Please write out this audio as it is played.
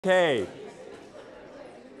Okay,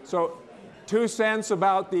 so 2 cents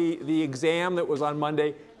about the exam that was on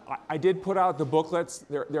Monday. I did put out the booklets.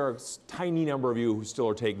 There are a tiny number of you who still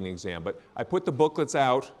are taking the exam, but I put the booklets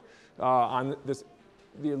out on this,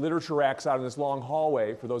 the literature racks out in this long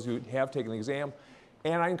hallway for those who have taken the exam.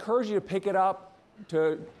 And I encourage you to pick it up.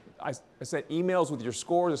 I sent emails with your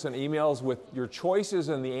scores, I sent emails with your choices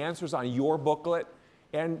and the answers on your booklet.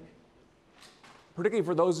 And particularly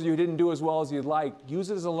for those of you who didn't do as well as you'd like,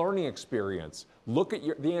 use it as a learning experience. Look at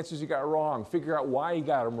the answers you got wrong, figure out why you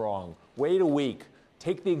got them wrong. Wait a week,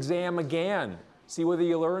 take the exam again, see whether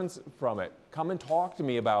you learn from it. Come and talk to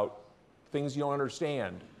me about things you don't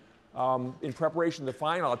understand. In preparation to the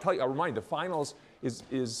final, I'll remind you, the finals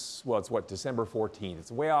well, it's what, December 14th.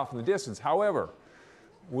 It's way off in the distance. However,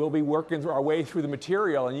 we'll be working our way through the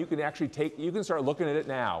material, and you can actually you can start looking at it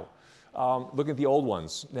now. Look at the old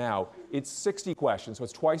ones now. It's 60 questions, so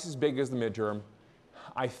it's twice as big as the midterm.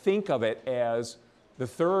 I think of it as the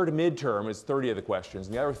third midterm is 30 of the questions,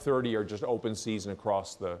 and the other 30 are just open season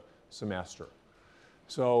across the semester.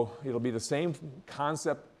 So it'll be the same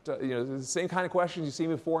concept, the same kind of questions you've seen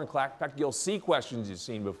before. In fact, you'll see questions you've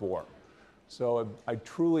seen before. So I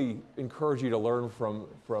truly encourage you to learn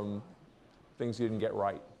from things you didn't get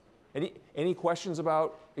right. Any questions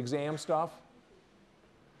about exam stuff?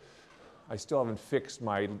 I still haven't fixed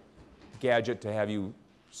my gadget to have you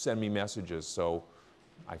send me messages, so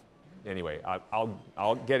anyway,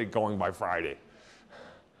 I'll get it going by Friday.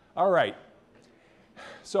 All right,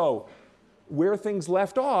 so where things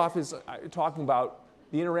left off is talking about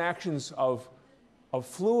the interactions of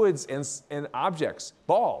fluids and objects,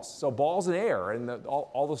 balls, so balls and air, and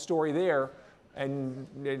all the story there, and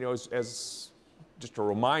as just to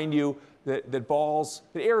remind you, that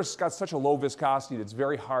air's got such a low viscosity that it's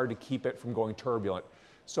very hard to keep it from going turbulent.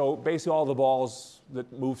 So basically all the balls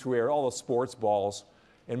that move through air, all the sports balls,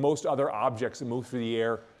 and most other objects that move through the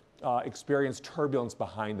air experience turbulence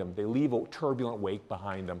behind them. They leave a turbulent wake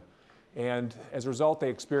behind them. And as a result, they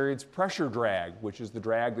experience pressure drag, which is the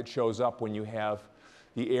drag that shows up when you have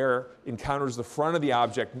the air encounters the front of the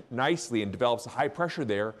object nicely and develops a high pressure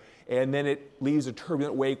there, and then it leaves a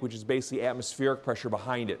turbulent wake, which is basically atmospheric pressure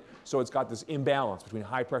behind it. So it's got this imbalance between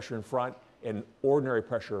high pressure in front and ordinary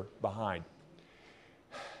pressure behind.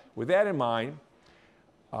 With that in mind,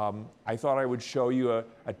 I thought I would show you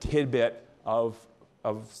a tidbit of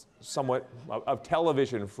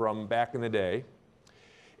television from back in the day.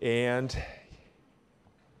 And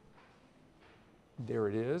there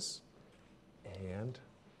it is. And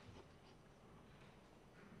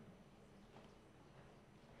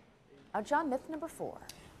now, John, myth number 4.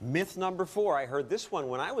 Myth number 4. I heard this one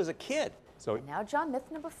when I was a kid. And now, John, myth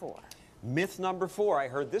number 4. Myth number 4. I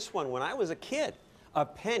heard this one when I was a kid. A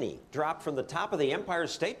penny dropped from the top of the Empire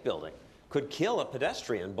State Building could kill a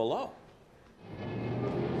pedestrian below.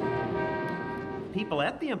 People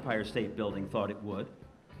at the Empire State Building thought it would.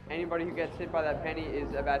 Anybody who gets hit by that penny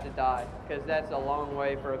is about to die, because that's a long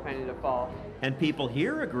way for a penny to fall. And people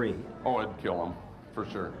here agree. Oh, it'd kill them, for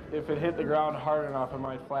sure. If it hit the ground hard enough, it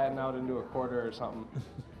might flatten out into a quarter or something.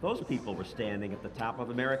 Those people were standing at the top of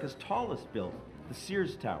America's tallest building, the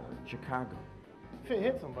Sears Tower in Chicago. If it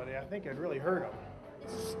hit somebody, I think it'd really hurt them.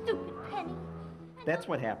 Stupid penny. That's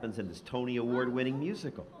what happens in this Tony Award-winning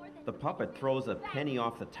musical. The puppet throws a penny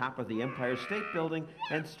off the top of the Empire State Building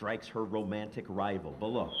and strikes her romantic rival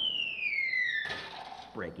below,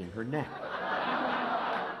 breaking her neck.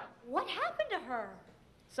 What happened to her?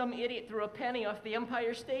 Some idiot threw a penny off the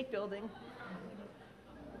Empire State Building.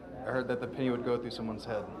 I heard that the penny would go through someone's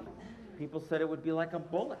head. People said it would be like a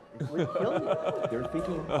bullet. It would kill you. They're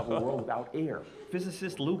thinking of a world without air.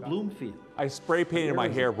 Physicist Lou Bloomfield. I spray painted my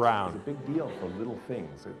hair brown. It's a big deal for little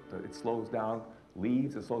things. It slows down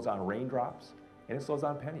leaves, it slows down raindrops, and it slows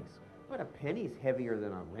down pennies. But a penny's heavier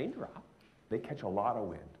than a raindrop. They catch a lot of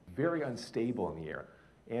wind, very unstable in the air,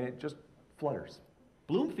 and it just flutters.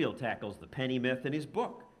 Bloomfield tackles the penny myth in his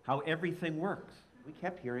book, How Everything Works. We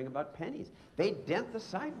kept hearing about pennies. They dent the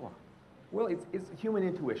sidewalk. Well, it's human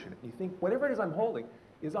intuition. You think, whatever it is I'm holding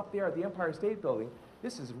is up there at the Empire State Building.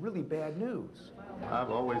 This is really bad news.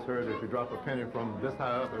 I've always heard if you drop a penny from this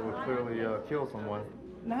high up, it would clearly kill someone.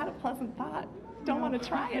 Not a pleasant thought. Don't want to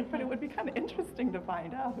try it, but it would be kind of interesting to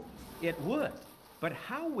find out. It would, but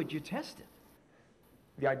how would you test it?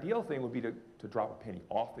 The ideal thing would be to drop a penny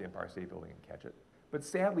off the Empire State Building and catch it. But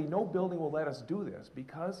sadly, no building will let us do this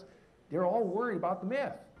because they're all worried about the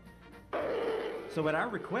myth. So at our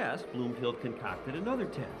request, Bloomfield concocted another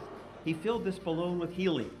test. He filled this balloon with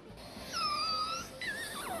helium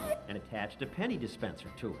and attached a penny dispenser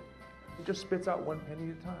to it. It just spits out one penny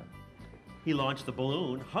at a time. He launched the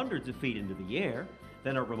balloon hundreds of feet into the air,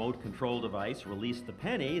 Then a remote control device released the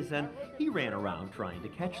pennies, and he ran around trying to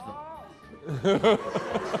catch them.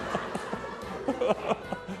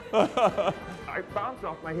 I bounced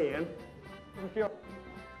off my hand.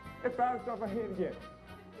 It bounced off my hand again.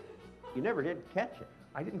 You never did catch it.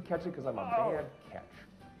 I didn't catch it because I'm a bad catch,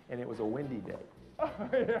 and it was a windy day.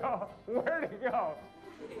 Yeah, where'd it go?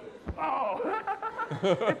 Oh!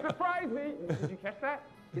 It surprised me. Did you catch that?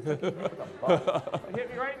 It's like he hit with a bug. It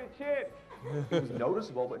hit me right in the chin. It was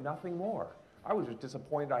noticeable, but nothing more. I was just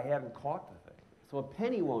disappointed I hadn't caught the thing. So a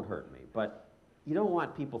penny won't hurt me, but you don't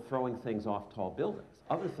want people throwing things off tall buildings.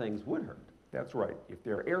 Other things would hurt. That's right. If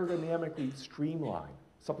they're aerodynamically streamlined,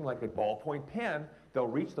 something like a ballpoint pen, they'll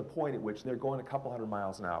reach the point at which they're going a couple hundred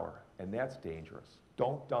miles an hour, and that's dangerous.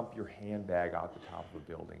 Don't dump your handbag out the top of a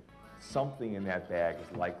building. Something in that bag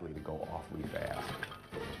is likely to go awfully fast.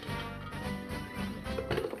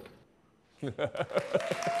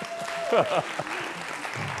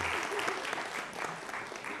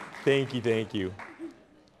 Thank you, thank you.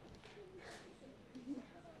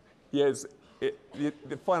 Yes,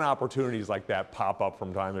 the fun opportunities like that pop up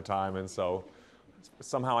from time to time, and so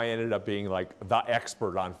somehow I ended up being like the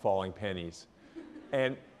expert on falling pennies.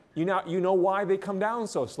 And you know why they come down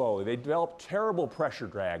so slowly. They develop terrible pressure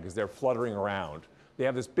drag as they're fluttering around. They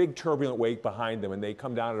have this big turbulent weight behind them, and they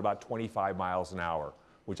come down at about 25 miles an hour,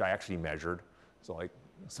 which I actually measured. So like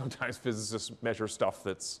sometimes physicists measure stuff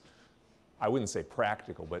that's, I wouldn't say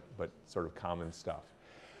practical, but sort of common stuff.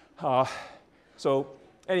 So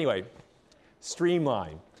anyway,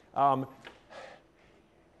 streamline. The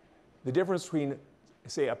difference between,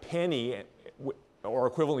 say, a penny or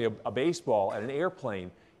equivalently a baseball and an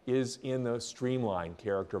airplane is in the streamline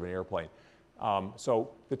character of an airplane. So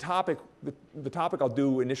the topic I'll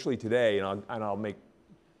do initially today, and I'll make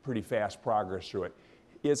pretty fast progress through it,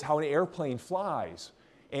 is how an airplane flies.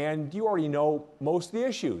 And you already know most of the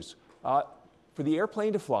issues. For the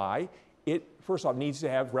airplane to fly, it first off needs to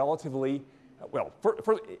have relatively, well,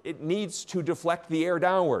 it needs to deflect the air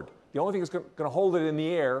downward. The only thing that's going to hold it in the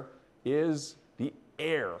air is the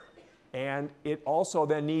air. And it also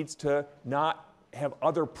then needs to not have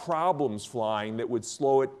other problems flying that would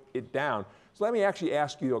slow it down. So let me actually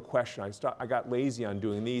ask you a question. I got lazy on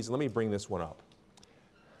doing these, and let me bring this one up.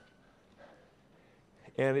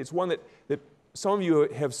 And it's one that some of you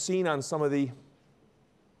have seen on some of the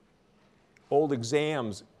old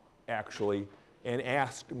exams, actually, and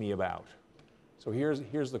asked me about. So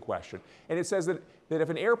here's the question. And it says that if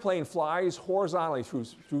an airplane flies horizontally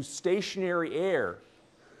through stationary air,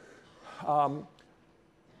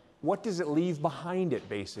 what does it leave behind it,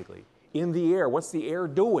 basically? In the air, what's the air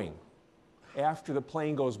doing after the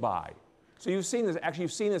plane goes by? So you've seen this, actually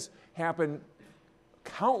you've seen this happen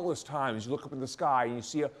countless times. You look up in the sky and you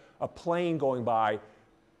see a plane going by,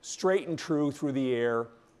 straight and true through the air,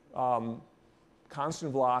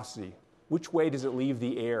 constant velocity. Which way does it leave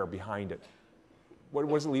the air behind it? What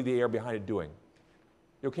does it leave the air behind it doing?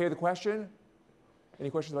 You okay with the question? Any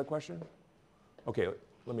questions about the question? Okay,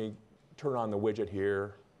 let me turn on the widget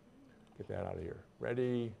here. Get that out of here.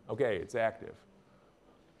 Ready? Okay, it's active.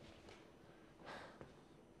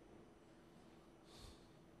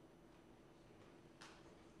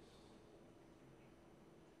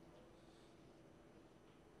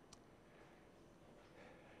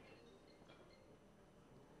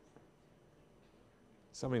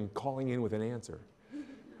 Someone calling in with an answer.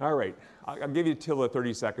 All right, I'll give you till the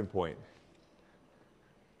 30-second point.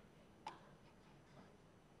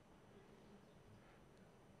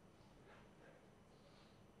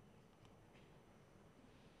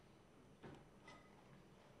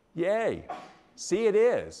 Yay. C it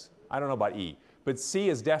is. I don't know about E, but C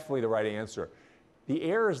is definitely the right answer. The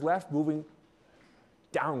air is left moving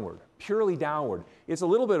downward, purely downward. It's a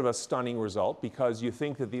little bit of a stunning result because you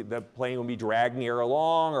think that the plane will be dragging air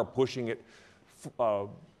along or pushing it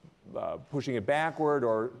backward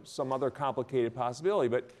or some other complicated possibility,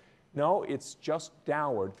 but no, it's just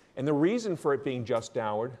downward. And the reason for it being just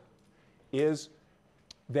downward is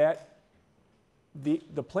that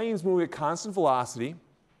the plane's moving at constant velocity,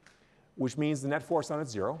 which means the net force on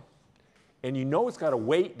it's zero, and you know it's got a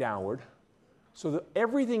weight downward, so that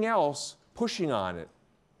everything else pushing on it,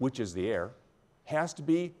 which is the air, has to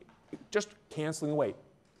be just canceling weight.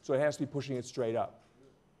 So it has to be pushing it straight up.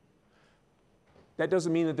 That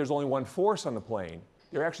doesn't mean that there's only one force on the plane.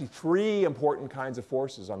 There are actually three important kinds of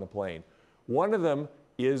forces on the plane. One of them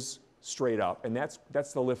is straight up, and that's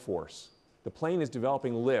the lift force. The plane is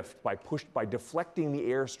developing lift by deflecting the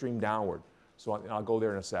airstream downward. So I'll go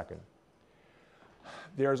there in a second.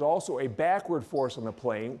 There's also a backward force on the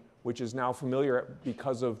plane, which is now familiar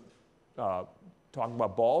because of talking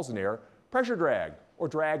about balls in air, pressure drag, or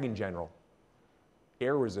drag in general?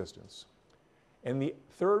 Air resistance. And the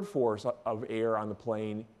third force of air on the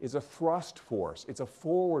plane is a thrust force. It's a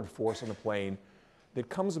forward force on the plane that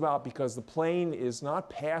comes about because the plane is not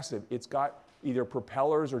passive. It's got either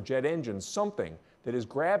propellers or jet engines, something that is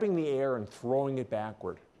grabbing the air and throwing it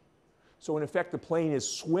backward. So in effect, the plane is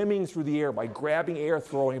swimming through the air by grabbing air,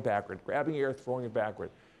 throwing it backward, grabbing air, throwing it backward.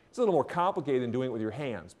 It's a little more complicated than doing it with your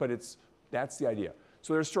hands, but that's the idea.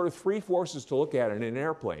 So there's sort of three forces to look at in an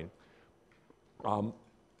airplane.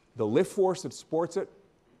 The lift force that supports it,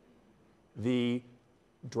 the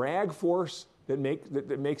drag force that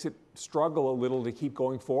makes it struggle a little to keep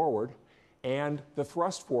going forward, and the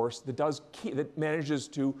thrust force that manages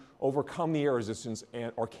to overcome the air resistance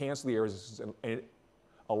or cancel the air resistance and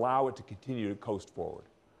allow it to continue to coast forward.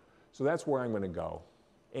 So that's where I'm going to go.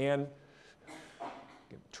 And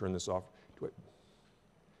turn this off.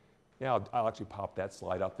 Yeah, I'll actually pop that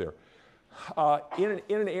slide up there. In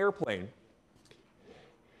an airplane,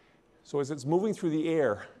 so as it's moving through the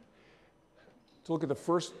air, to look at the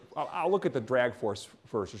first, I'll look at the drag force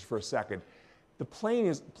first, just for a second. The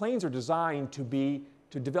planes are designed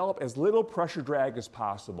to develop as little pressure drag as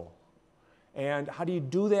possible. And how do you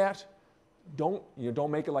do that? Don't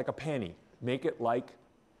make it like a penny. Make it like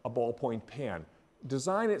a ballpoint pen.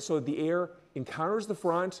 Design it so that the air encounters the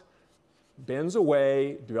front, bends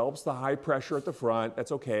away, develops the high pressure at the front.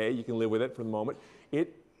 That's okay, you can live with it for the moment.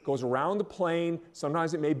 It goes around the plane.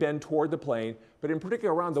 Sometimes it may bend toward the plane, but in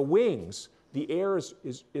particular around the wings, the air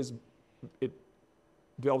it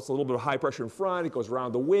develops a little bit of high pressure in front. It goes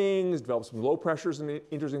around the wings, develops some low pressures in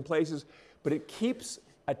interesting places, but it keeps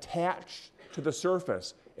attached to the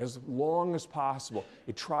surface as long as possible.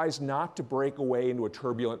 It tries not to break away into a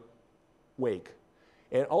turbulent wake.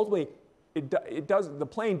 And ultimately, the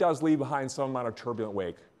plane does leave behind some amount of turbulent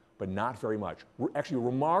wake, but not very much. Actually,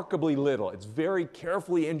 remarkably little. It's very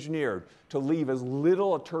carefully engineered to leave as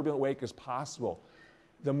little a turbulent wake as possible.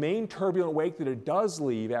 The main turbulent wake that it does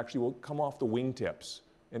leave actually will come off the wingtips,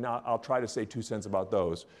 and I'll try to say 2 cents about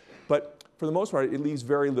those. But for the most part, it leaves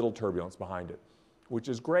very little turbulence behind it, which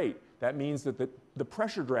is great. That means that the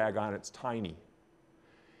pressure drag on it's tiny.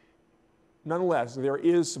 Nonetheless, there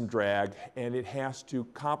is some drag, and it has to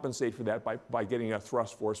compensate for that by getting a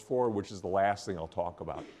thrust force forward, which is the last thing I'll talk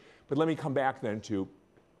about. But let me come back then to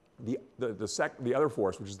the other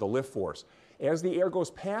force, which is the lift force. As the air goes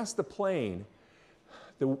past the plane,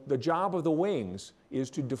 the job of the wings is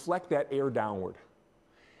to deflect that air downward.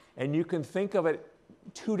 And you can think of it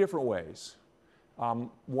 2 different ways.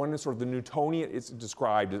 One is sort of the Newtonian, it's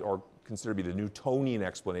described or considered to be the Newtonian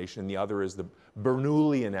explanation, and the other is the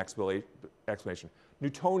Bernoullian explanation.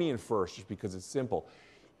 Newtonian first, just because it's simple.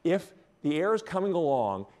 If the air is coming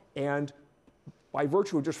along and by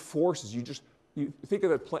virtue of just forces, you think of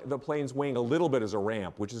the plane's wing a little bit as a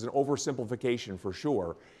ramp, which is an oversimplification for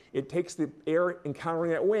sure. It takes the air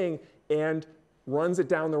encountering that wing and runs it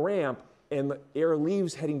down the ramp, and the air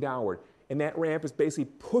leaves heading downward. And that ramp is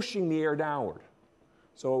basically pushing the air downward.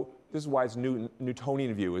 So this is why it's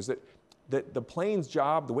Newtonian view, is that the plane's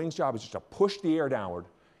job, the wing's job, is just to push the air downward.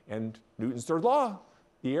 And Newton's third law,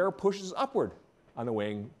 the air pushes upward on the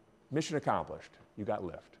wing. Mission accomplished. You got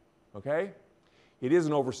lift. Okay? It is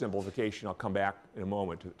an oversimplification. I'll come back in a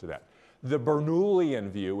moment to that. The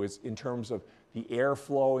Bernoullian view is in terms of the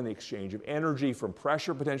airflow and the exchange of energy from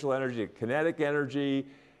pressure potential energy to kinetic energy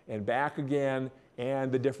and back again,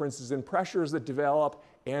 and the differences in pressures that develop,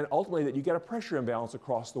 and ultimately that you get a pressure imbalance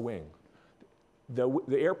across the wing.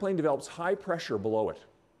 The airplane develops high pressure below it,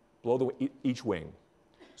 below each wing.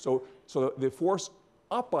 So the force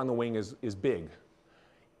up on the wing is big.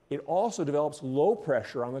 It also develops low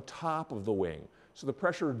pressure on the top of the wing. So the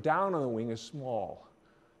pressure down on the wing is small.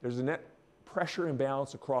 There's a net pressure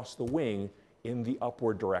imbalance across the wing in the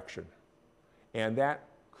upward direction. And that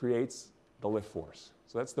creates the lift force.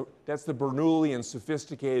 So that's the Bernoullian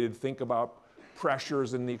sophisticated think about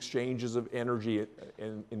pressures and the exchanges of energy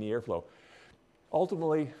in the airflow.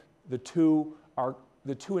 Ultimately, the two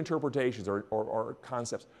interpretations or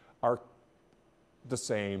concepts are the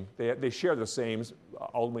same. They share the same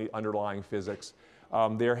ultimately underlying physics.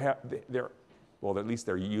 Well, at least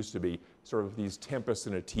there used to be sort of these tempests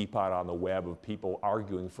in a teapot on the web of people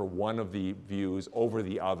arguing for one of the views over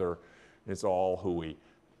the other. And it's all hooey.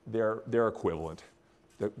 They're equivalent.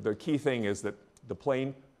 The key thing is that the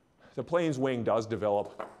plane's wing does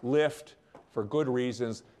develop lift for good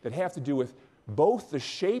reasons that have to do with both the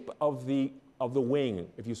shape of the wing.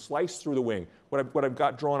 If you slice through the wing, what I've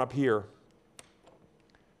got drawn up here,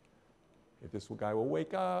 if this guy will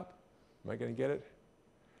wake up, am I going to get it?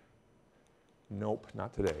 Nope,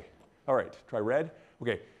 not today. All right, try red.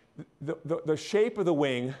 Okay, The shape of the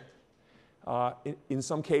wing, in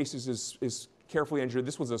some cases, is carefully engineered.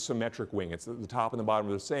 This was a symmetric wing. It's the top and the bottom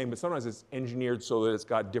are the same, but sometimes it's engineered so that it's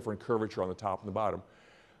got different curvature on the top and the bottom.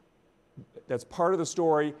 That's part of the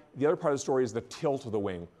story. The other part of the story is the tilt of the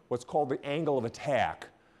wing, what's called the angle of attack.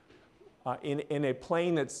 In a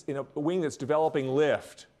plane that's, in a wing that's developing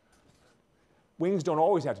lift, wings don't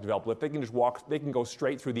always have to develop lift. They can just walk, they can go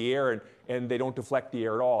straight through the air and they don't deflect the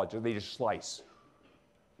air at all. They just slice.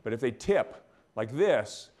 But if they tip like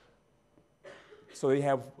this, so they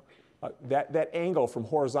have that angle from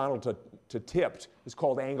horizontal to tipped is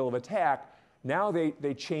called angle of attack. Now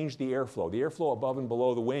they change the airflow. The airflow above and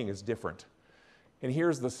below the wing is different. And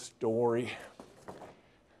here's the story.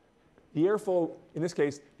 The airflow, in this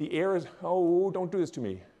case, the air is, oh, don't do this to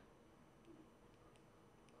me.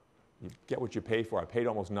 You get what you pay for. I paid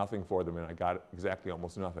almost nothing for them, and I got exactly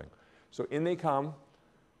almost nothing. So in they come.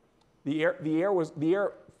 The air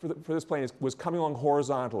for this plane was coming along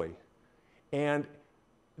horizontally, and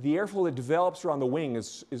the airflow that develops around the wing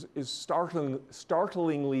is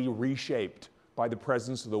startlingly reshaped by the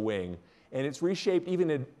presence of the wing, and it's reshaped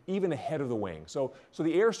even ahead of the wing. So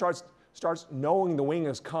the air starts knowing the wing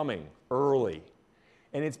is coming early,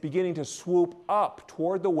 and it's beginning to swoop up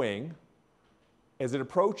toward the wing as it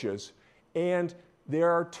approaches, and there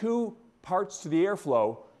are two parts to the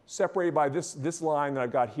airflow separated by this line that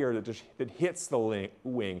I've got here that hits the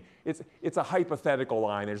wing. It's a hypothetical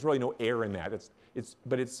line. There's really no air in that. It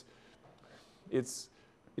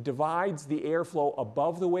divides the airflow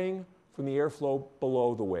above the wing from the airflow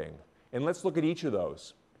below the wing. And let's look at each of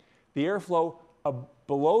those. The airflow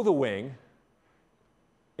below the wing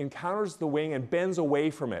encounters the wing and bends away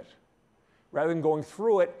from it. Rather than going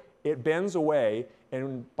through it, it bends away,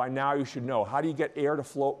 and by now you should know. How do you get air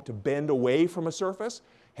to bend away from a surface?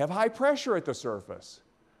 Have high pressure at the surface.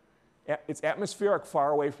 It's atmospheric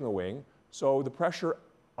far away from the wing, so the pressure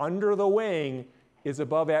under the wing is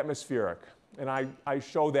above atmospheric. And I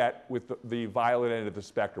show that with the violet end of the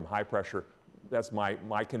spectrum, high pressure. That's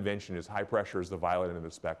my convention is high pressure is the violet end of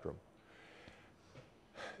the spectrum.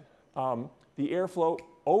 The airflow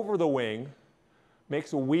over the wing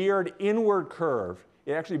makes a weird inward curve.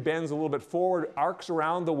 It actually bends a little bit forward, arcs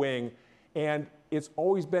around the wing, and it's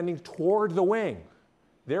always bending toward the wing.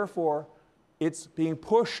 Therefore, it's being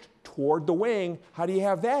pushed toward the wing. How do you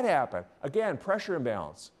have that happen? Again, pressure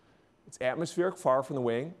imbalance. It's atmospheric far from the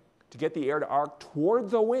wing. To get the air to arc toward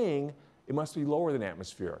the wing, it must be lower than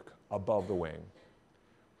atmospheric, above the wing.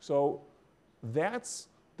 So that's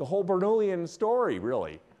the whole Bernoullian story,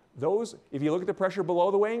 really. If you look at the pressure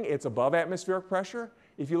below the wing, it's above atmospheric pressure.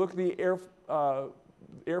 If you look at the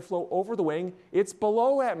airflow over the wing, it's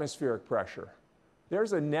below atmospheric pressure.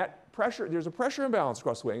 There's a net pressure, there's a pressure imbalance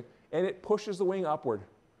across the wing, and it pushes the wing upward.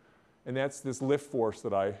 And that's this lift force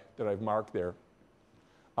that I've marked there.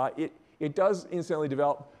 It does incidentally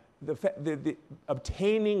develop, the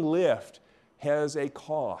obtaining lift has a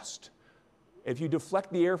cost. If you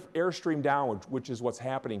deflect the airstream downward, which is what's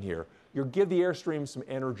happening here, you give the airstream some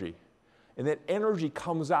energy. And that energy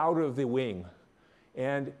comes out of the wing.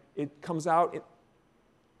 And it comes out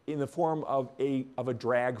in the form of a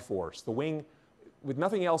drag force. The wing, with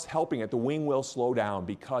nothing else helping it, the wing will slow down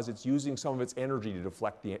because it's using some of its energy to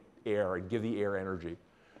deflect the air and give the air energy.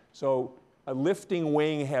 So a lifting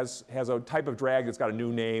wing has a type of drag that's got a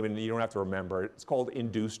new name, and you don't have to remember it. It's called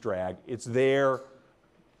induced drag. It's there.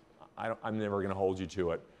 I'm never going to hold you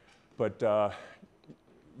to it. But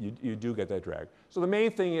you do get that drag. So the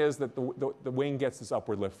main thing is that the wing gets this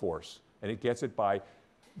upward lift force, and it gets it by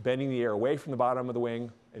bending the air away from the bottom of the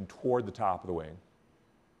wing and toward the top of the wing.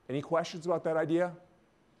 Any questions about that idea?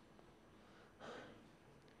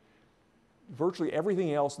 Virtually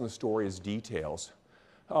everything else in the story is details.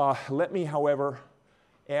 Let me, however,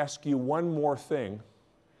 ask you one more thing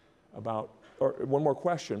or one more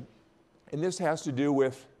question, and this has to do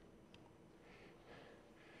with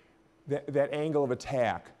that angle of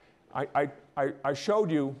attack. I showed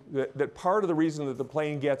you that part of the reason that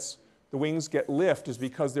the wings get lift is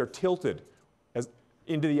because they're tilted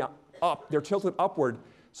they're tilted upward,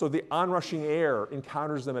 so the onrushing air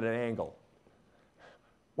encounters them at an angle.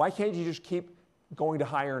 Why can't you just keep going to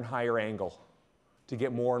higher and higher angle to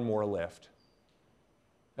get more and more lift?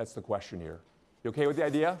 That's the question here. You okay with the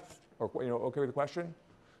idea? Or okay with the question?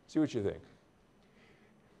 See what you think.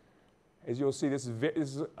 As you'll see, this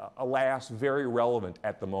is alas, very relevant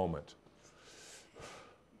at the moment.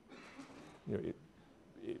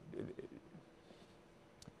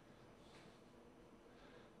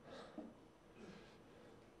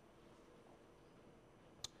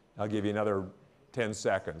 I'll give you another 10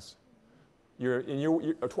 seconds.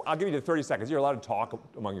 I'll give you 30 seconds. You're allowed to talk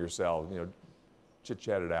among yourselves,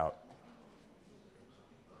 chit-chat it out.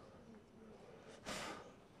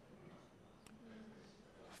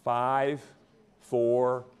 5,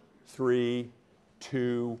 4, 3,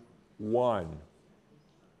 2, 1.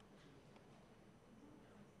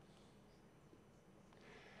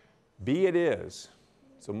 B it is.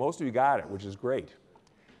 So most of you got it, which is great.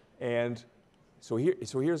 And so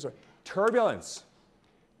here's turbulence.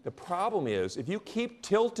 The problem is if you keep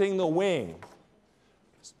tilting the wing,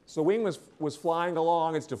 so the wing was flying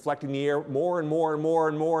along, it's deflecting the air more and more and more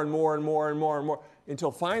and more and more and more and more and more until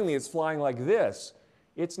finally it's flying like this.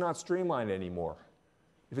 It's not streamlined anymore.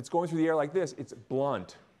 If it's going through the air like this, it's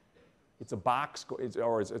blunt. It's a box,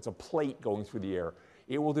 or it's a plate going through the air.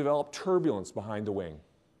 It will develop turbulence behind the wing,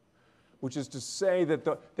 which is to say that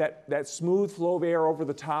that smooth flow of air over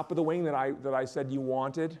the top of the wing that I said you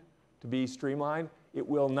wanted to be streamlined, it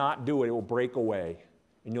will not do it. It will break away,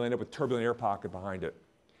 and you'll end up with turbulent air pocket behind it.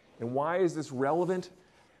 And why is this relevant?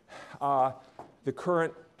 The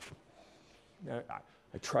current,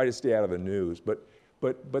 I try to stay out of the news, but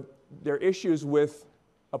there are issues with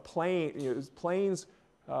a plane, planes,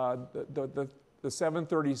 the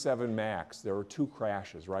 737 MAX, there were 2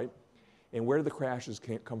 crashes, right? And where did the crashes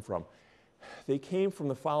come from? They came from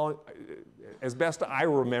the following, as best I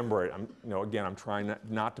remember it, again, I'm trying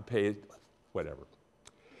not to pay it, whatever.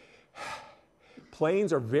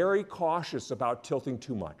 Planes are very cautious about tilting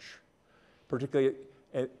too much, particularly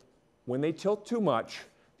when they tilt too much,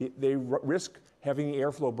 they risk having the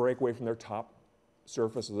airflow break away from their top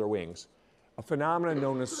surface of their wings, a phenomenon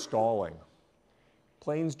known as stalling.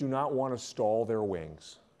 Planes do not want to stall their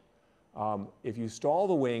wings. If you stall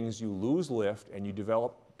the wings, you lose lift and you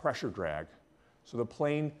develop pressure drag. So the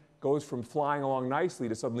plane goes from flying along nicely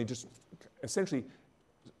to suddenly just essentially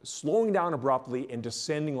slowing down abruptly and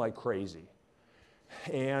descending like crazy.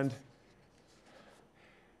 And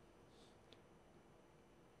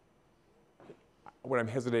what I'm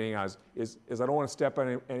hesitating on is I don't want to step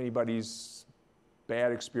on anybody's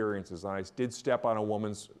bad experiences. And I did step on a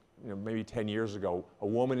woman's, maybe 10 years ago, a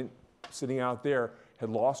woman sitting out there had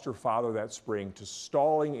lost her father that spring to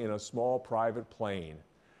stalling in a small private plane.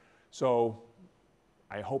 So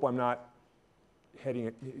I hope I'm not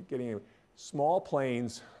getting small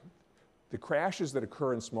planes. The crashes that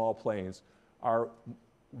occur in small planes are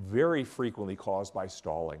very frequently caused by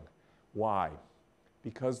stalling. Why?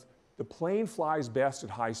 Because the plane flies best at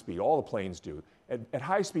high speed. All the planes do. At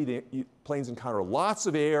high speed, planes encounter lots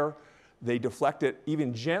of air. They deflect it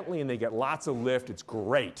even gently, and they get lots of lift. It's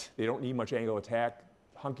great. They don't need much angle of attack.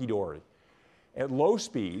 Hunky-dory. At low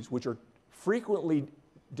speeds, which are frequently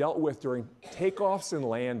dealt with during takeoffs and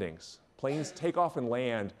landings, planes take off and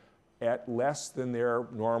land at less than their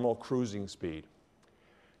normal cruising speed.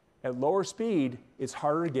 At lower speed, it's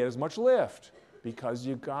harder to get as much lift because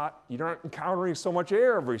you're not encountering so much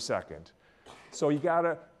air every second. So you got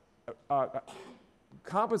to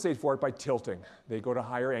compensate for it by tilting. They go to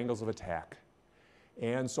higher angles of attack.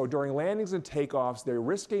 And so during landings and takeoffs, they're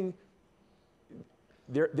risking,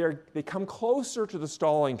 they come closer to the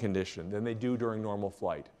stalling condition than they do during normal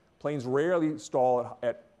flight. Planes rarely stall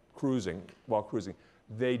while cruising.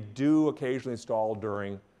 They do occasionally stall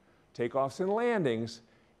during takeoffs and landings,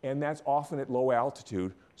 and that's often at low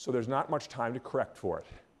altitude, so there's not much time to correct for it.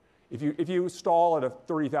 If you stall at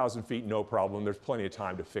 30,000 feet, no problem. There's plenty of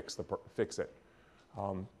time to fix it.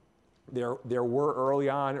 There were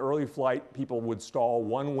early flight, people would stall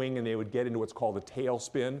one wing and they would get into what's called a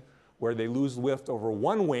tailspin, where they lose lift over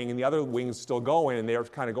one wing and the other wing is still going, and they're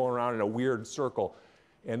kind of going around in a weird circle.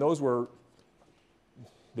 And those were,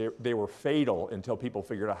 they were fatal until people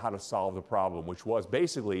figured out how to solve the problem, which was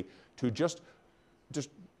basically to just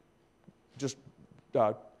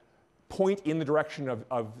point in the direction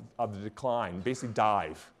of the decline, basically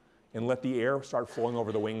dive, and let the air start flowing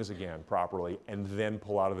over the wings again properly, and then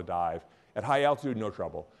pull out of the dive. At high altitude, no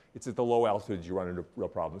trouble. It's at the low altitudes you run into real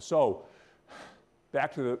problems. So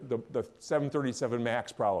back to the 737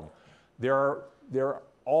 MAX problem.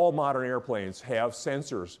 All modern airplanes have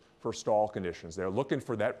sensors for stall conditions. They're looking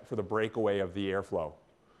for the breakaway of the airflow.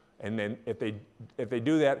 And then if they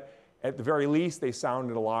do that, at the very least, they sound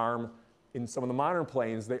an alarm. In some of the modern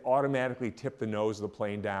planes, they automatically tip the nose of the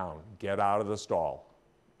plane down. Get out of the stall.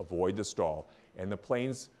 Avoid the stall. And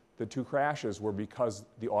the 2 crashes were because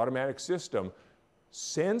the automatic system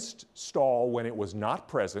sensed stall when it was not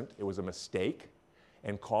present. It was a mistake,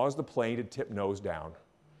 and caused the plane to tip nose down.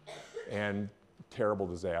 And terrible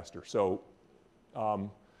disaster. So for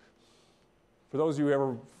those of you who have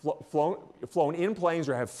ever flown in planes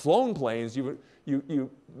or have flown planes,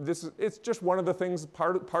 It's just one of the things,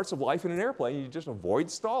 parts of life in an airplane. You just avoid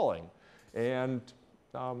stalling. And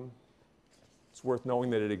it's worth knowing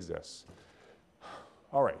that it exists.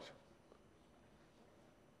 All right.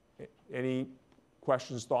 Any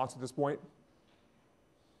questions, thoughts at this point?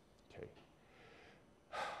 Okay.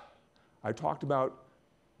 I talked about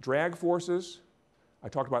drag forces. I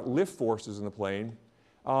talked about lift forces in the plane.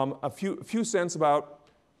 A few cents about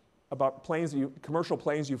planes, commercial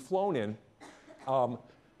planes you've flown in.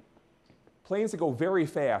 Planes that go very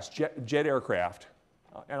fast, jet aircraft,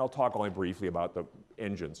 and I'll talk only briefly about the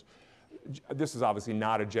engines. This is obviously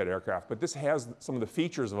not a jet aircraft, but this has some of the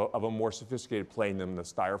features of a more sophisticated plane than the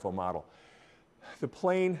styrofoam model. The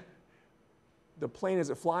plane as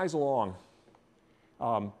it flies along,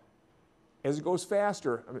 as it goes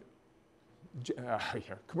faster,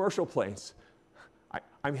 commercial planes,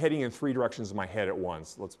 I'm heading in 3 directions in my head at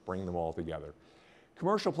once. Let's bring them all together.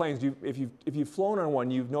 Commercial planes, if you've flown on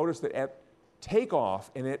one, you've noticed that at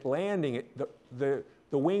takeoff and at landing, the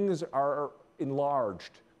wings are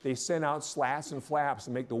enlarged. They send out slats and flaps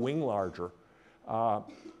and make the wing larger.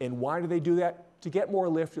 And why do they do that? To get more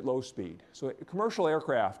lift at low speed. So a commercial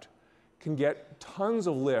aircraft can get tons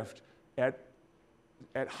of lift at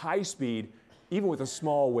high speed, even with a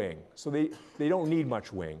small wing. So they don't need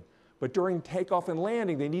much wing. But during takeoff and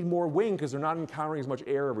landing, they need more wing because they're not encountering as much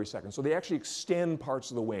air every second. So they actually extend parts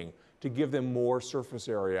of the wing to give them more surface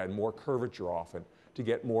area and more curvature often to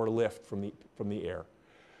get more lift from the air.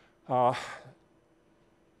 I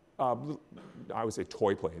would say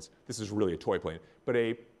toy planes. This is really a toy plane.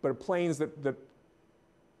 But planes that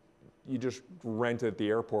you just rent at the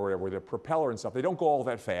airport or whatever, with a propeller and stuff, they don't go all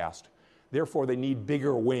that fast. Therefore, they need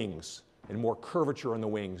bigger wings and more curvature in the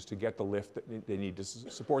wings to get the lift that they need to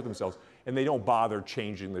support themselves. And they don't bother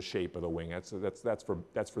changing the shape of the wing. That's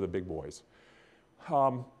for the big boys.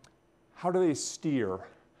 How do they steer?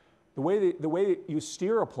 The way you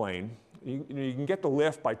steer a plane, you can get the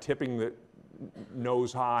lift by tipping the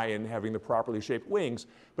nose high and having the properly shaped wings.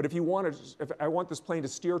 But if I want this plane to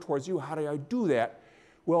steer towards you, how do I do that?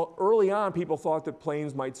 Well, early on, people thought that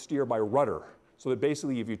planes might steer by rudder. So that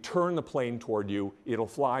basically, if you turn the plane toward you, it'll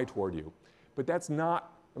fly toward you. But that's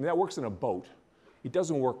not, that works in a boat. It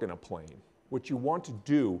doesn't work in a plane. What you want to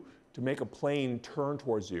do to make a plane turn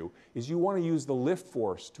towards you is you want to use the lift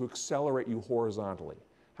force to accelerate you horizontally.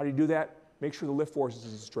 How do you do that? Make sure the lift force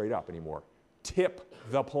isn't straight up anymore. Tip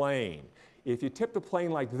the plane. If you tip the plane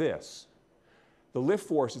like this, the lift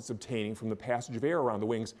force it's obtaining from the passage of air around the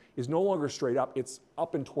wings is no longer straight up, it's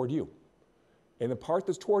up and toward you. And the part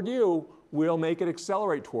that's toward you will make it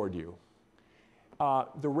accelerate toward you.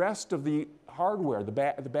 The rest of the hardware, the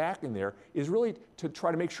back in there, is really to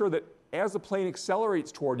try to make sure that as the plane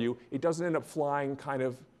accelerates toward you, it doesn't end up flying kind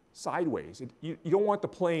of sideways. You don't want the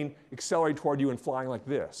plane accelerating toward you and flying like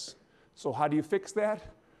this. So how do you fix that?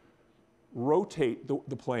 Rotate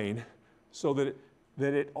the plane so that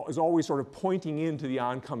it is always sort of pointing into the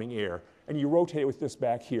oncoming air. And you rotate it with this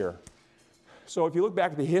back here. So if you look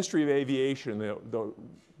back at the history of aviation,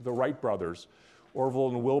 the Wright brothers, Orville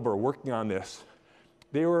and Wilbur, working on this,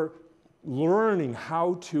 they were learning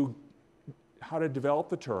how to develop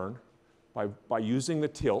the turn by using the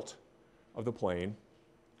tilt of the plane,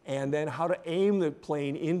 and then how to aim the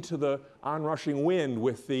plane into the onrushing wind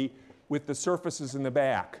with the surfaces in the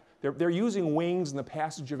back. They're using wings and the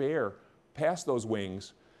passage of air past those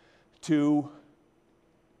wings to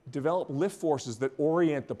develop lift forces that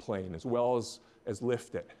orient the plane as well as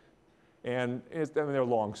lift it. And they're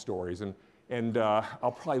long stories, and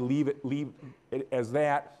I'll probably leave it as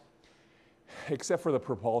that, except for the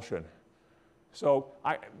propulsion. So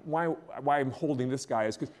why I'm holding this guy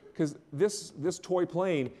is because this toy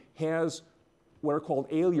plane has what are called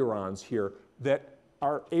ailerons here that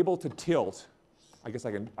are able to tilt. I guess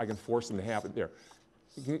I can force them to happen there.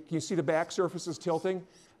 Can you see the back surfaces tilting?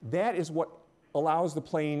 That is what allows the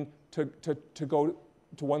plane to go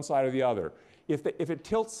to one side or the other. If it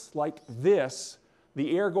tilts like this,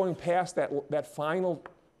 the air going past that final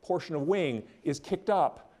portion of wing is kicked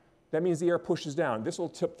up. That means the air pushes down. This will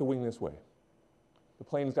tip the wing this way. The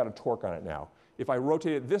plane's got a torque on it now. If I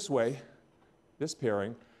rotate it this way, this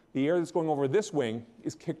pairing, the air that's going over this wing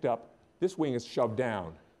is kicked up. This wing is shoved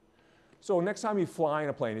down. So next time you fly in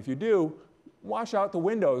a plane, if you do, wash out the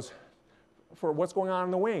windows for what's going on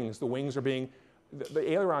in the wings. The wings are being,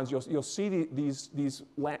 the ailerons, you'll see these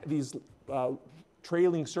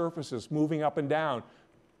trailing surfaces moving up and down,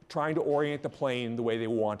 trying to orient the plane the way they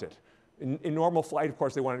want it. In normal flight, of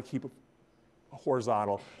course, they want to keep it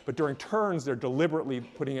horizontal, but during turns, they're deliberately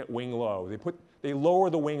putting it wing low. They lower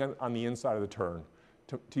the wing on the inside of the turn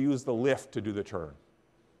to use the lift to do the turn.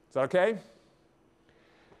 Is that okay?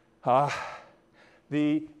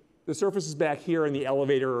 The surfaces back here in the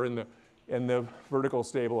elevator and the vertical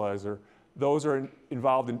stabilizer, those are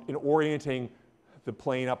involved in orienting the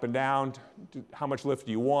plane up and down. How much lift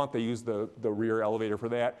do you want? They use the rear elevator for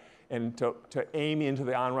that. And to aim into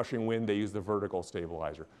the onrushing wind, they use the vertical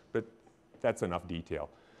stabilizer. But that's enough detail.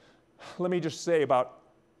 Let me just say about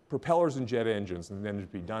propellers and jet engines, and then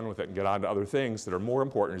just be done with it and get on to other things that are more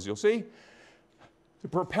important, as you'll see. The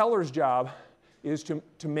propeller's job is to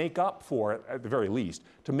make up for it, at the very least,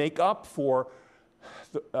 to make up for,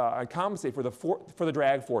 compensate for the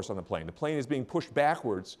drag force on the plane. The plane is being pushed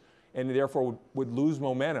backwards and therefore would lose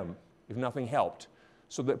momentum if nothing helped.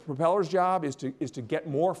 So the propeller's job is to get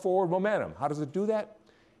more forward momentum. How does it do that?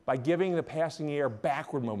 By giving the passing air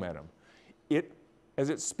backward momentum. As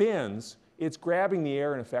it spins, it's grabbing the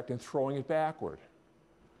air, in effect, and throwing it backward.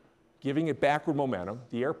 Giving it backward momentum,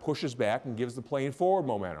 the air pushes back and gives the plane forward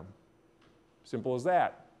momentum. Simple as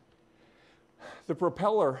that. The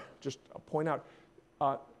propeller, just I'll point out,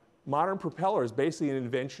 modern propeller is basically an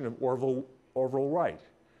invention of Orville Wright.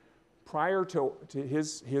 Prior to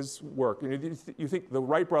his work, you think the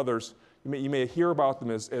Wright brothers, you may hear about them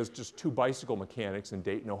as just two bicycle mechanics in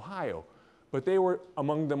Dayton, Ohio, but they were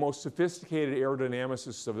among the most sophisticated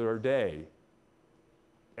aerodynamicists of their day.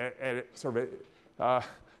 And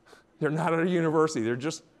they're not at a university, they're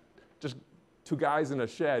just two guys in a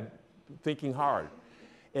shed thinking hard.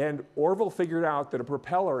 And Orville figured out that a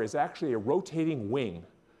propeller is actually a rotating wing.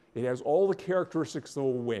 It has all the characteristics of a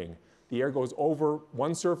wing. The air goes over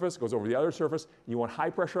one surface, goes over the other surface. You want high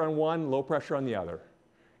pressure on one, low pressure on the other.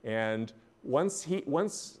 And once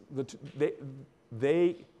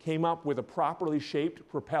they came up with a properly shaped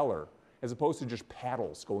propeller, as opposed to just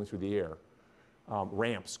paddles going through the air,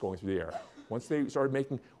 ramps going through the air. Once they started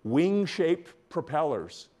making wing-shaped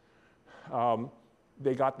propellers,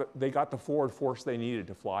 they got the forward force they needed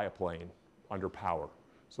to fly a plane under power.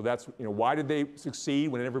 So that's, why did they succeed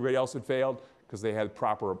when everybody else had failed? Because they had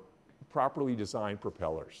properly designed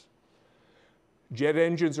propellers. Jet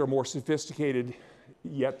engines are more sophisticated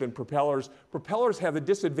yet than propellers. Propellers have the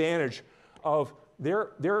disadvantage of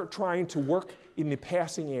they're trying to work in the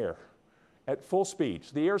passing air at full speed.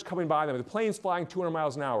 So the air is coming by them. The plane's flying 200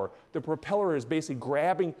 miles an hour. The propeller is basically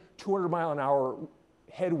grabbing 200 mile an hour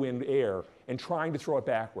headwind air and trying to throw it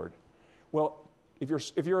backward. Well,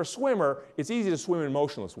 if you're a swimmer, it's easy to swim in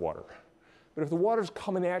motionless water. But if the water's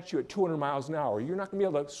coming at you at 200 miles an hour, you're not going to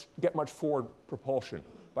be able to get much forward propulsion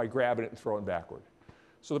by grabbing it and throwing it backward.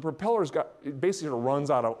 So the propeller's it basically sort of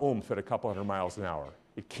runs out of oomph at a couple hundred miles an hour.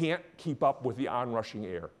 It can't keep up with the onrushing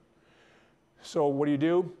air. So what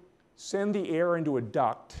do? Send the air into a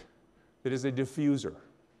duct that is a diffuser.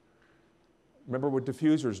 Remember what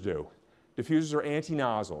diffusers do. Diffusers are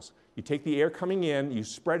anti-nozzles. You take the air coming in, you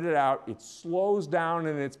spread it out, it slows down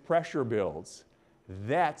and its pressure builds.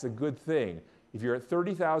 That's a good thing. If you're at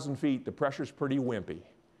 30,000 feet, the pressure's pretty wimpy.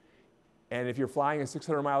 And if you're flying at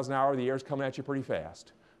 600 miles an hour, the air's coming at you pretty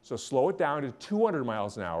fast. So slow it down to 200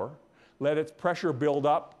 miles an hour, let its pressure build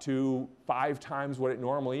up to 5 times what it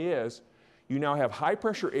normally is. You now have high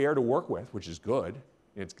pressure air to work with, which is good.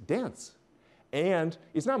 It's dense. And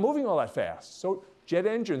it's not moving all that fast. So jet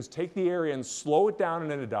engines take the air in, slow it down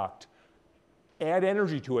in a duct, add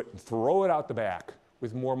energy to it, and throw it out the back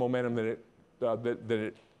with more momentum than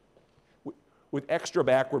with extra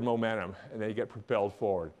backward momentum, and they get propelled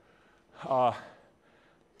forward.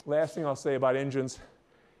 Last thing I'll say about engines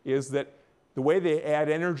is that the way they add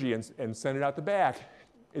energy and send it out the back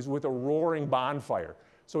is with a roaring bonfire.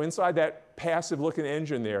 So inside that passive-looking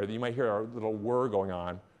engine there, you might hear a little whir going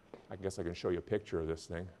on. I guess I can show you a picture of this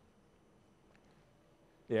thing.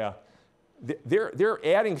 Yeah, they're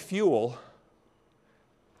adding fuel.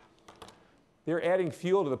 They're adding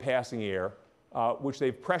fuel to the passing air, which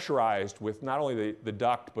they've pressurized with not only the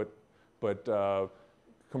duct but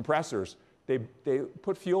compressors. They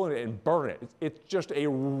put fuel in it and burn it. It's just a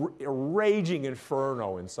raging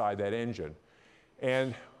inferno inside that engine.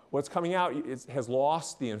 And what's coming out has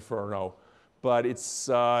lost the inferno, but it's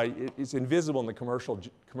invisible in the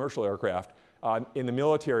commercial aircraft. In the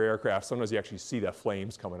military aircraft, sometimes you actually see the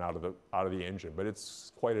flames coming out of the engine, but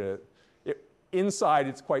it's quite inside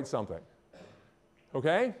it's quite something.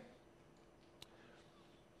 Okay?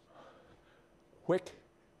 Quick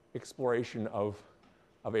exploration of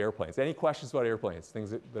airplanes. Any questions about airplanes,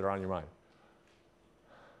 things that are on your mind?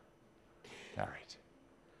 All right.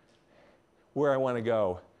 Where I want to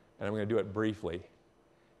go, and I'm going to do it briefly,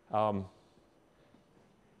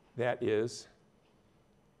 that is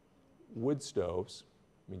wood stoves.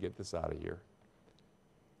 Let me get this out of here.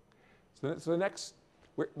 So the next,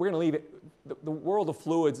 we're going to leave it, the world of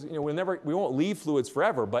fluids, we won't leave fluids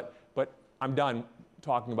forever, but I'm done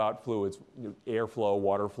talking about fluids, airflow,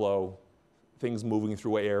 water flow, things moving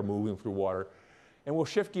through air, moving through water. And we'll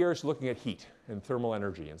shift gears to looking at heat and thermal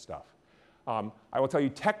energy and stuff. I will tell you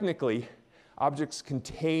technically, objects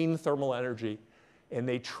contain thermal energy, and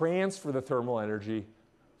they transfer the thermal energy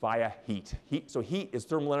via heat. So heat is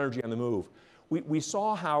thermal energy on the move. We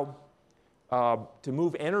saw how to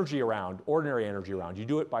move energy around, ordinary energy around, you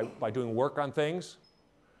do it by doing work on things.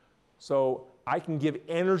 So I can give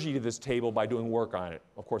energy to this table by doing work on it.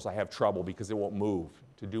 Of course, I have trouble because it won't move.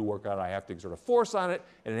 To do work on it, I have to exert a force on it,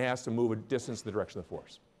 and it has to move a distance in the direction of the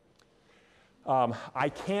force. I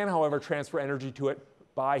can, however, transfer energy to it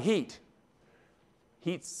by heat.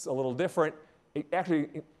 Heat's a little different.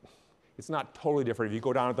 It's not totally different. If you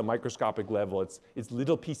go down at the microscopic level, it's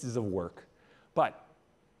little pieces of work. But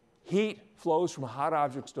heat flows from hot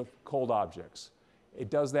objects to cold objects.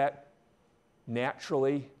 It does that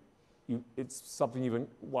naturally. It's something you've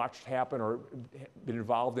watched happen or been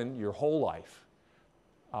involved in your whole life.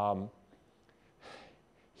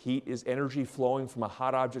 Heat is energy flowing from a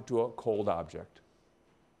hot object to a cold object.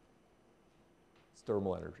 It's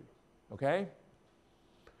thermal energy, okay?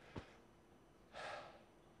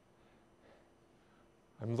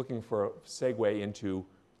 I'm looking for a segue into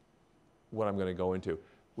what I'm going to go into,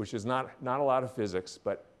 which is not a lot of physics,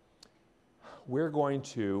 but we're going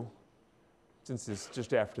to, since it's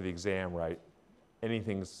just after the exam, right,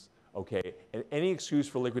 anything's okay. And any excuse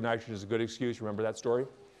for liquid nitrogen is a good excuse. Remember that story?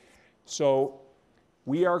 So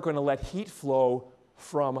we are going to let heat flow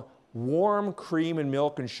from warm cream and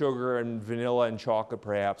milk and sugar and vanilla and chocolate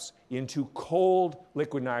perhaps into cold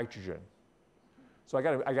liquid nitrogen. So I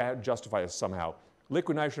got to justify this somehow.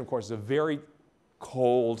 Liquid nitrogen, of course, is a very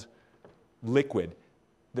cold liquid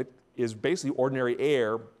that is basically ordinary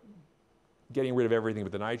air getting rid of everything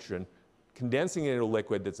but the nitrogen, condensing it into a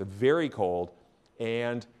liquid that's very cold,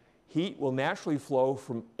 and heat will naturally flow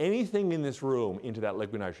from anything in this room into that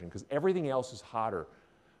liquid nitrogen because everything else is hotter.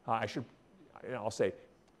 I'll say,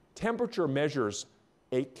 temperature measures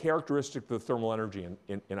a characteristic of the thermal energy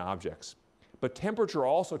in objects. But temperature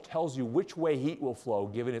also tells you which way heat will flow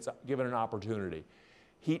given an opportunity.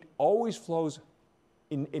 Heat always flows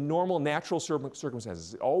in normal, natural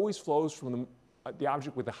circumstances. It always flows from the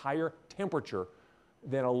object with a higher temperature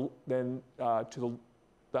than to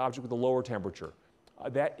the object with a lower temperature.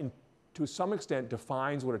 That, to some extent,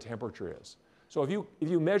 defines what a temperature is. So if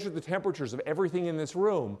you measure the temperatures of everything in this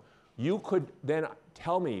room, you could then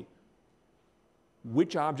tell me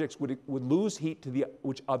which objects would lose heat to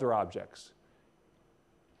which other objects.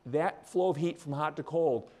 That flow of heat from hot to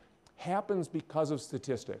cold happens because of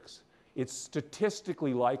statistics. It's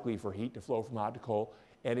statistically likely for heat to flow from hot to cold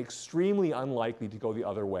and extremely unlikely to go the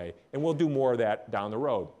other way. And we'll do more of that down the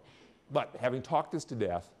road. But having talked this to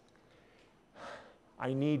death,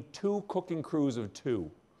 I need 2 cooking crews of 2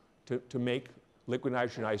 to make liquid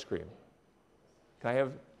nitrogen ice cream. Can I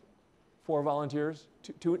have 4 volunteers?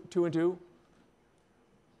 Two and 2?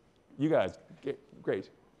 You guys, great.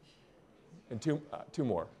 And 2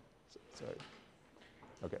 more. Sorry.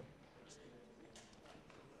 Okay.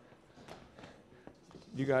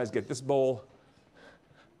 You guys get this bowl.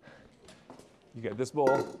 You get this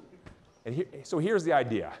bowl. And so here's the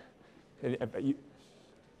idea. And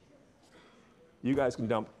you guys can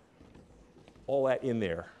dump all that in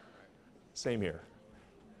there. Same here.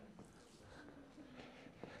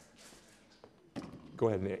 Go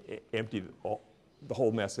ahead and empty the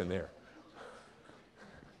whole mess in there.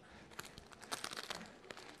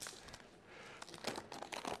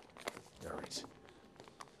 All right.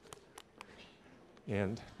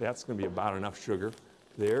 And that's going to be about enough sugar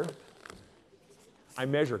there. I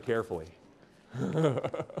measure carefully.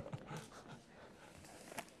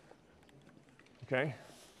 Okay?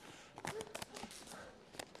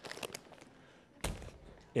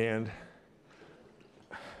 And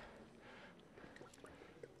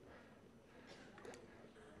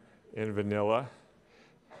vanilla.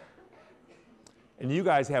 And you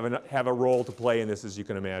guys have a role to play in this, as you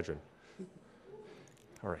can imagine.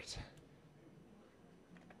 All right.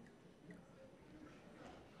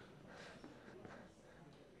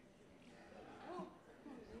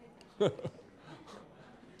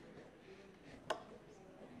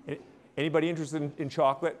 Anybody interested in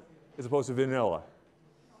chocolate as opposed to vanilla?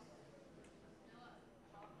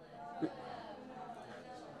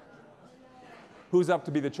 Who's up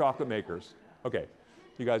to be the chocolate makers? Okay,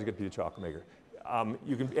 you guys get to be the chocolate maker.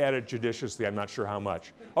 You can add it judiciously, I'm not sure how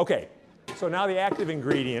much. Okay, so now the active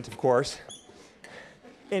ingredient, of course.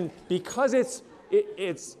 And because it's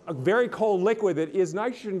a very cold liquid that is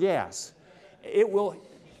nitrogen gas, it will,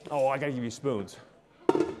 oh, I gotta give you spoons.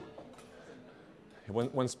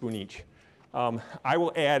 One spoon each. I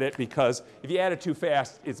will add it because if you add it too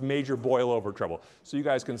fast, it's major boil over trouble. So you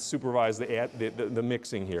guys can supervise the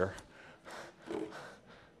mixing here.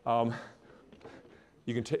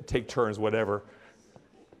 You can take turns, whatever.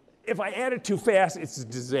 If I add it too fast, it's a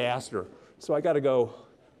disaster. So I got to go,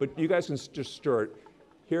 but you guys can just stir it.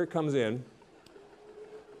 Here it comes in.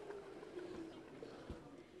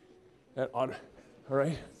 That ought, all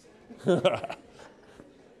right?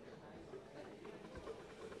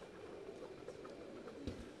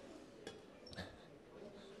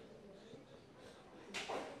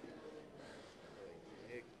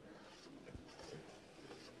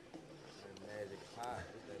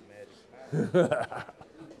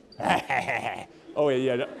 Oh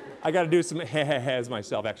yeah, I got to do some has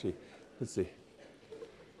myself actually. Let's see.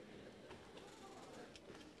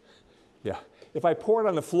 Yeah, if I pour it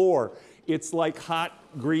on the floor, it's like hot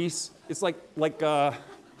grease. It's like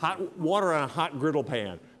hot water on a hot griddle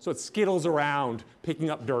pan. So it skittles around, picking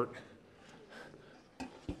up dirt.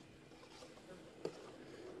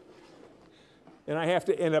 And I have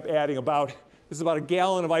to end up adding this is about a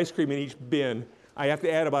gallon of ice cream in each bin. I have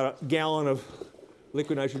to add about a gallon of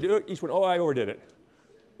liquid nitrogen. Each one, oh, I overdid it.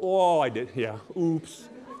 Oh, I did, yeah, oops.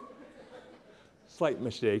 Slight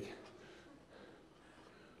mistake.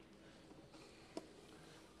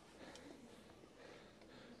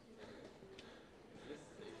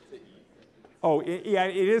 Oh, yeah,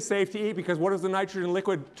 it is safe to eat because what does the nitrogen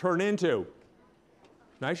liquid turn into?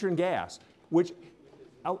 Nitrogen gas, which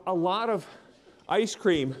a lot of ice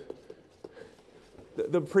cream,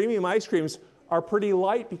 the premium ice creams are pretty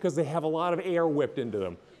light because they have a lot of air whipped into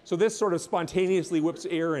them. So this sort of spontaneously whips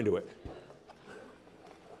air into it.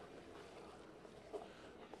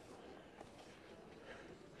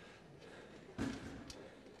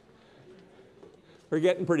 We're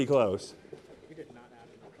getting pretty close. We did not add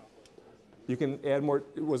enough chocolate. You can add more.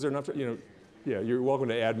 Was there enough? Yeah, you're welcome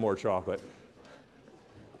to add more chocolate.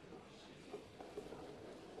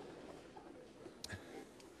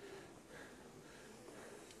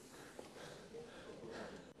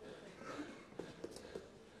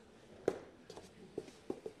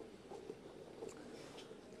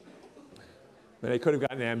 And I could have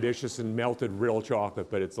gotten ambitious and melted real chocolate,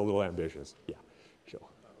 but it's a little ambitious. Yeah, sure.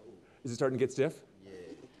 Is it starting to get stiff? Yeah.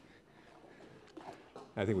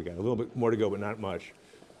 I think we got a little bit more to go, but not much.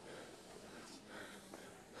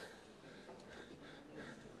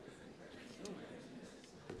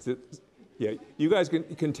 Yeah, you guys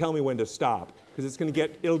can tell me when to stop, because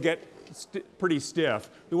it'll get pretty stiff.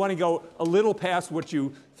 We want to go a little past what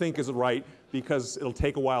you think is right, because it'll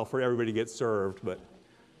take a while for everybody to get served, but.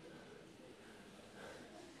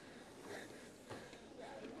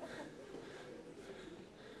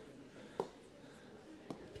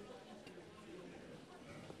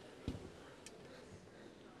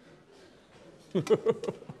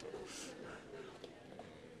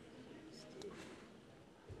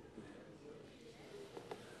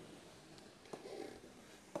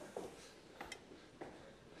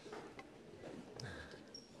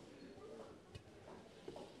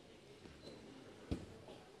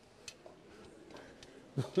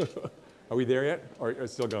 Are we there yet, or is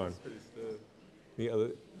it still going?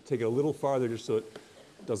 Take it a little farther just so it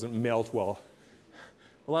doesn't melt well.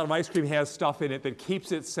 A lot of ice cream has stuff in it that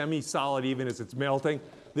keeps it semi-solid even as it's melting.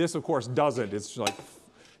 This, of course, doesn't. It's like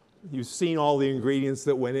you've seen all the ingredients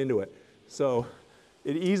that went into it. So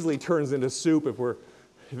it easily turns into soup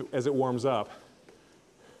as it warms up,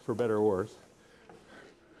 for better or worse.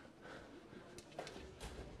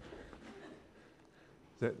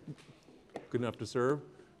 Is that good enough to serve?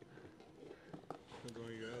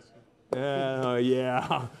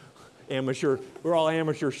 Yeah. Amateur. We're all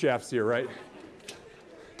amateur chefs here, right?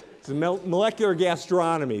 It's a molecular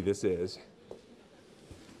gastronomy, this is.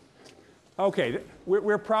 Okay,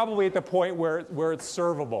 we're probably at the point where it's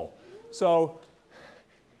servable. So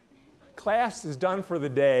class is done for the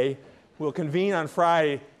day. We'll convene on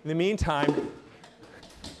Friday. In the meantime,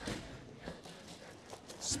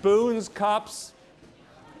 spoons, cups,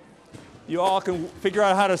 you all can figure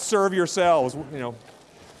out how to serve yourselves, you know.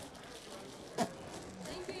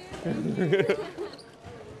 Thank you. This is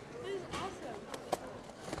awesome.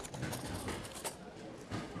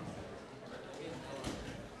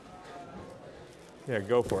 Yeah,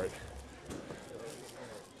 go for it.